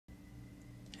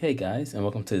Hey guys, and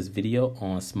welcome to this video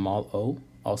on small o,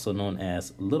 also known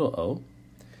as little o.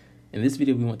 In this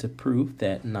video, we want to prove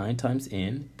that 9 times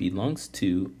n belongs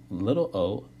to little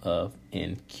o of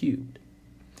n cubed.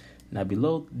 Now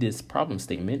below this problem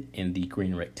statement in the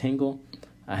green rectangle,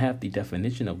 I have the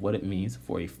definition of what it means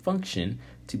for a function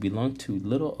to belong to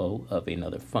little o of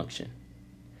another function.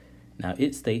 Now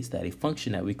it states that a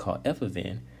function that we call f of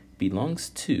n belongs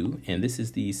to, and this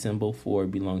is the symbol for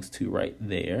belongs to right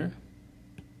there,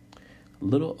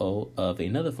 little o of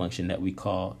another function that we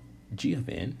call g of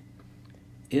n,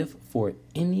 if for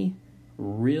any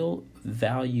real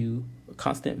value,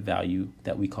 constant value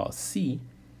that we call c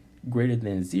greater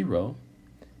than 0,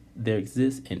 there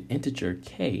exists an integer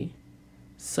k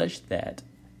such that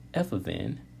f of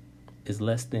n is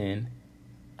less than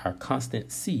our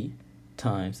constant c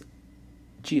times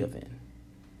g of n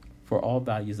for all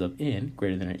values of n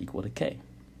greater than or equal to k.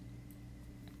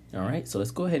 All right, so let's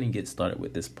go ahead and get started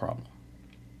with this problem.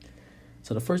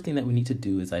 So the first thing that we need to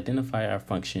do is identify our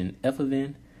function f of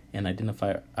n and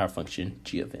identify our function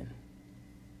g of n.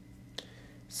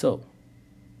 So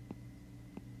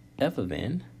f of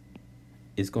n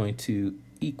is going to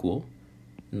equal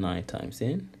 9 times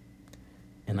n,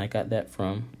 and I got that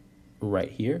from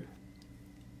right here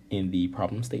in the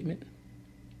problem statement.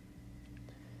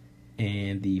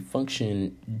 And the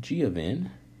function g of n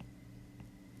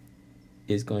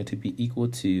is going to be equal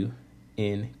to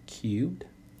n cubed,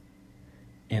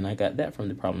 and I got that from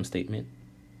the problem statement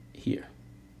here.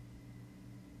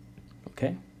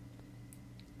 Okay.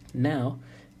 Now,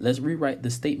 let's rewrite the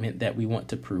statement that we want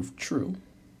to prove true,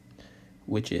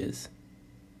 which is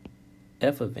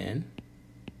f of n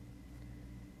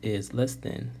is less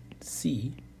than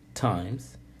c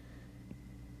times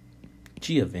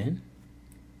g of n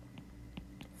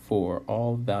for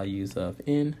all values of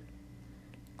n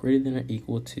greater than or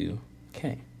equal to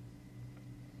k.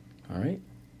 All right.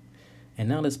 And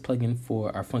now let's plug in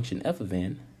for our function f of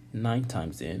n, 9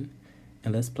 times n,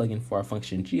 and let's plug in for our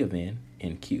function g of n,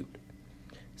 n cubed.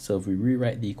 So if we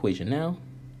rewrite the equation now,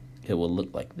 it will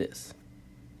look like this.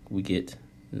 We get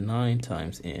 9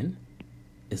 times n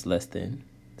is less than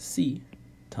c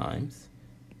times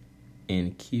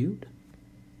n cubed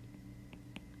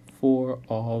for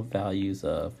all values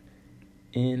of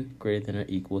n greater than or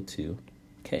equal to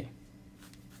k.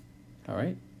 All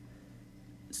right.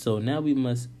 So now we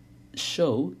must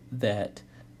show that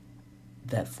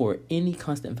for any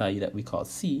constant value that we call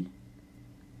c,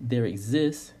 there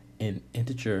exists an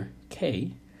integer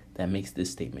k that makes this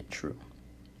statement true.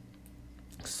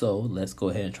 So let's go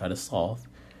ahead and try to solve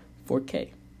for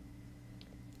k.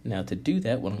 Now to do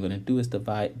that, what I'm going to do is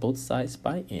divide both sides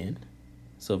by n.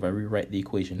 So if I rewrite the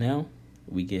equation now,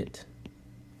 we get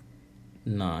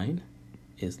 9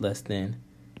 is less than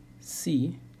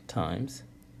c times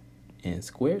n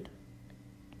squared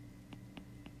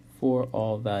for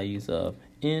all values of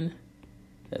n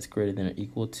that's greater than or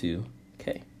equal to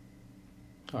k.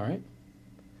 All right.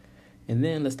 And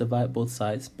then let's divide both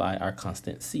sides by our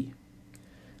constant c.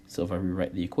 So if I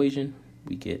rewrite the equation,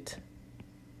 we get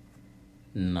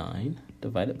 9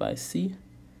 divided by c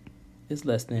is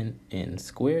less than n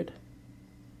squared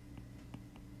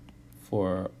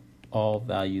for all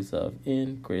values of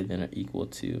n greater than or equal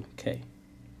to k.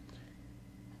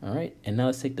 All right, and now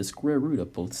let's take the square root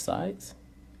of both sides.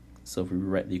 So if we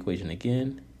rewrite the equation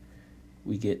again,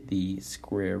 we get the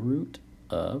square root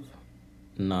of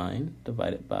 9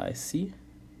 divided by c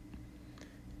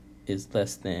is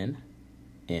less than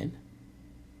n.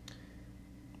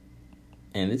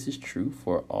 And this is true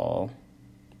for all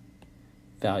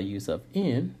values of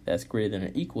n that's greater than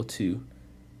or equal to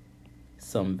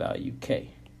some value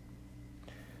k.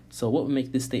 So what would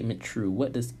make this statement true?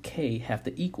 What does k have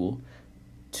to equal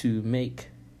to make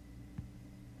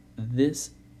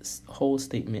this whole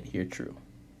statement here true?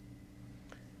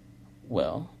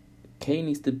 Well, k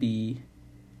needs to be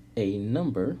a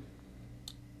number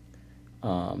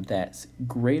that's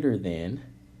greater than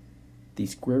the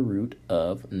square root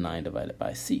of 9 divided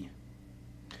by c,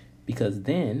 because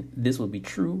then this will be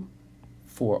true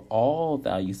for all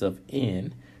values of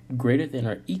n greater than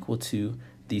or equal to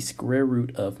the square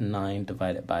root of 9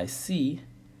 divided by c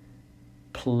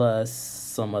plus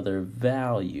some other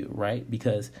value, right?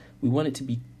 Because we want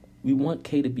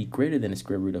k to be greater than the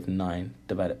square root of 9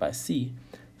 divided by c.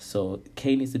 So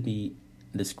k needs to be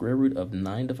the square root of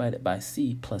 9 divided by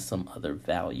c plus some other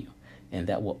value. And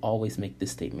that will always make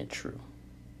this statement true.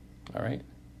 All right.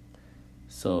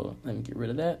 So let me get rid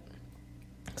of that.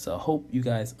 So I hope you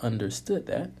guys understood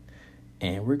that.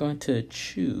 And we're going to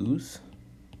choose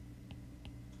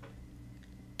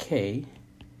k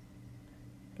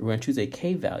we're going to choose a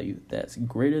k value that's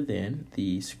greater than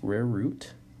the square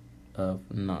root of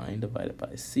 9 divided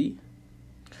by c.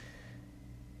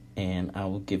 And I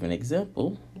will give an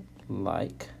example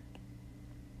like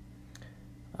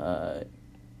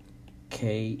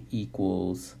k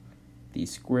equals the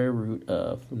square root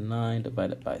of 9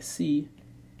 divided by c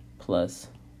plus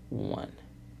 1.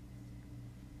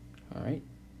 All right.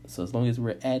 So as long as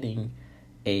we're adding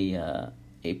a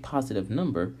positive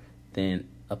number, then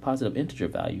a positive integer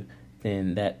value,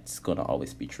 then that's going to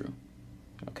always be true.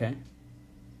 Okay.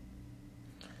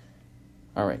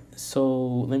 All right. So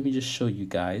let me just show you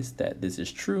guys that this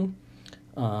is true.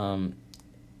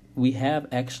 We have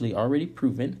actually already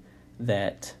proven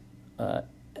that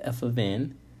f of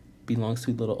n belongs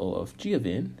to little o of g of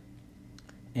n.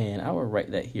 And I will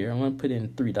write that here. I'm going to put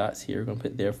in 3 dots here. We're going to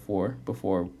put therefore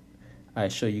before I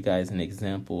show you guys an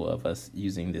example of us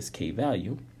using this k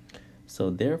value. So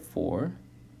therefore,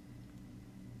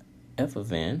 f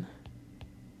of n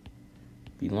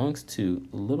belongs to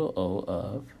little o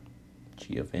of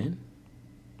g of n,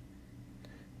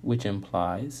 which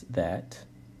implies that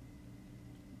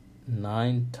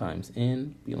 9 times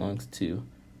n belongs to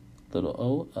little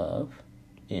o of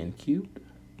n cubed.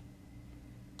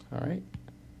 All right.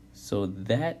 So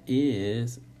that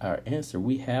is our answer.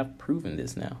 We have proven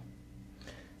this now.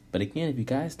 But again, if you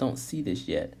guys don't see this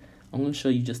yet, I'm going to show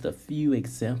you just a few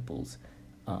examples.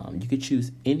 You could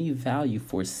choose any value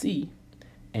for c,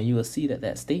 and you will see that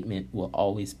that statement will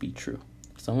always be true.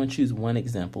 So I'm going to choose one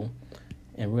example,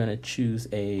 and we're going to choose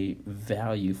a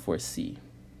value for c.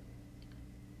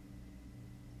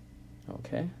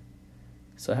 Okay.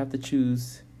 So I have to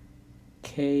choose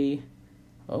k.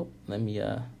 Oh, I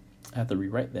have to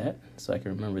rewrite that so I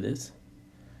can remember this.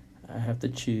 I have to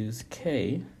choose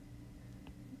k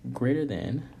greater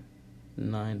than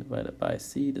 9 divided by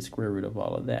c, the square root of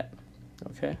all of that.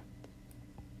 Okay.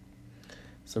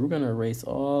 So we're going to erase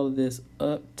all of this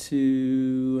up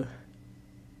to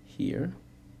here.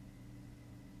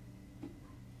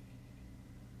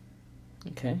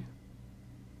 Okay.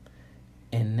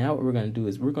 And now what we're going to do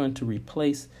is we're going to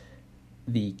replace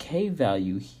the k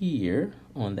value here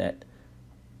on that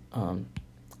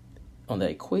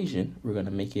equation. We're going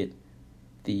to make it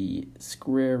the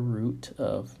square root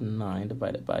of 9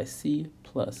 divided by c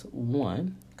plus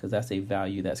 1, because that's a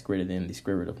value that's greater than the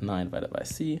square root of 9 divided by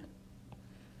c.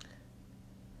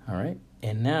 All right,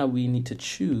 and now we need to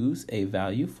choose a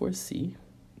value for c.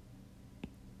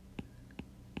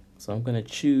 So I'm going to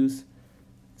choose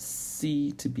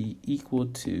c to be equal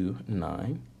to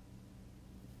 9.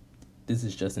 This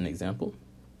is just an example.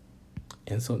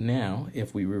 And so now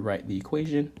if we rewrite the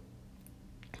equation,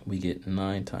 we get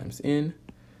 9 times n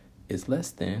is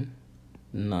less than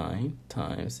 9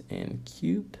 times n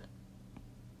cubed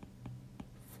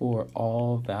for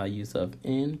all values of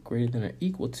n greater than or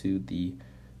equal to the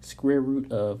square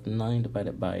root of 9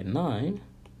 divided by 9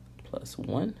 plus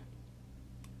 1.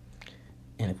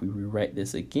 And if we rewrite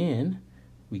this again,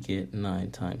 we get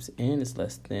 9 times n is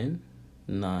less than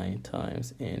 9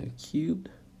 times n cubed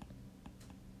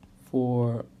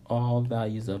for all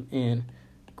values of n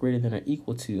greater than or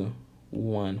equal to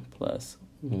 1 plus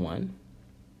 1.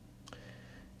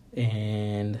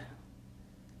 And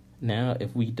now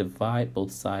if we divide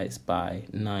both sides by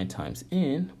 9 times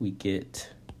n, we get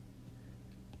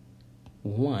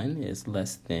 1 is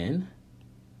less than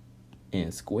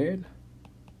n squared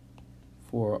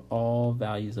for all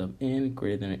values of n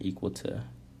greater than or equal to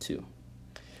 2.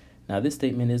 Now this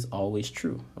statement is always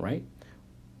true, right?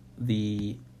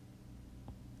 The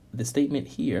statement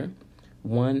here,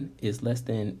 1 is less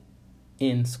than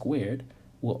n squared,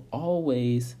 will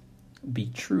always be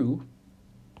true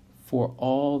for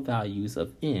all values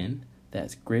of n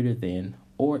that's greater than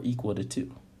or equal to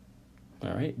 2.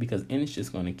 All right, because n is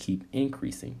just going to keep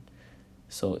increasing.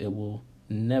 So it will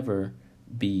never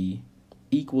be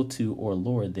equal to or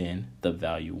lower than the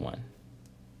value 1.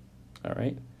 All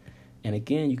right. And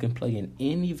again, you can plug in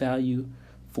any value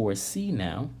for c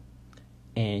now,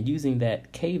 and using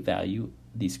that k value,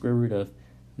 the square root of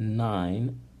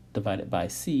 9 divided by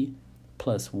c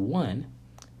plus 1,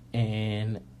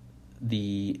 and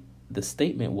the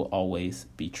statement will always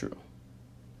be true.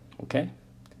 Okay?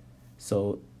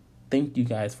 So thank you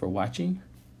guys for watching.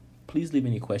 Please leave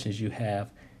any questions you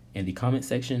have in the comment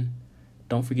section.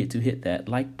 Don't forget to hit that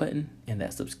like button and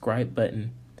that subscribe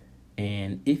button.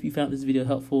 And if you found this video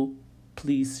helpful,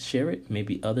 please share it.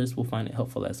 Maybe others will find it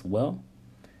helpful as well.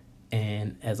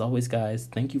 And as always, guys,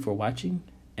 thank you for watching,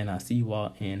 and I'll see you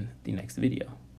all in the next video.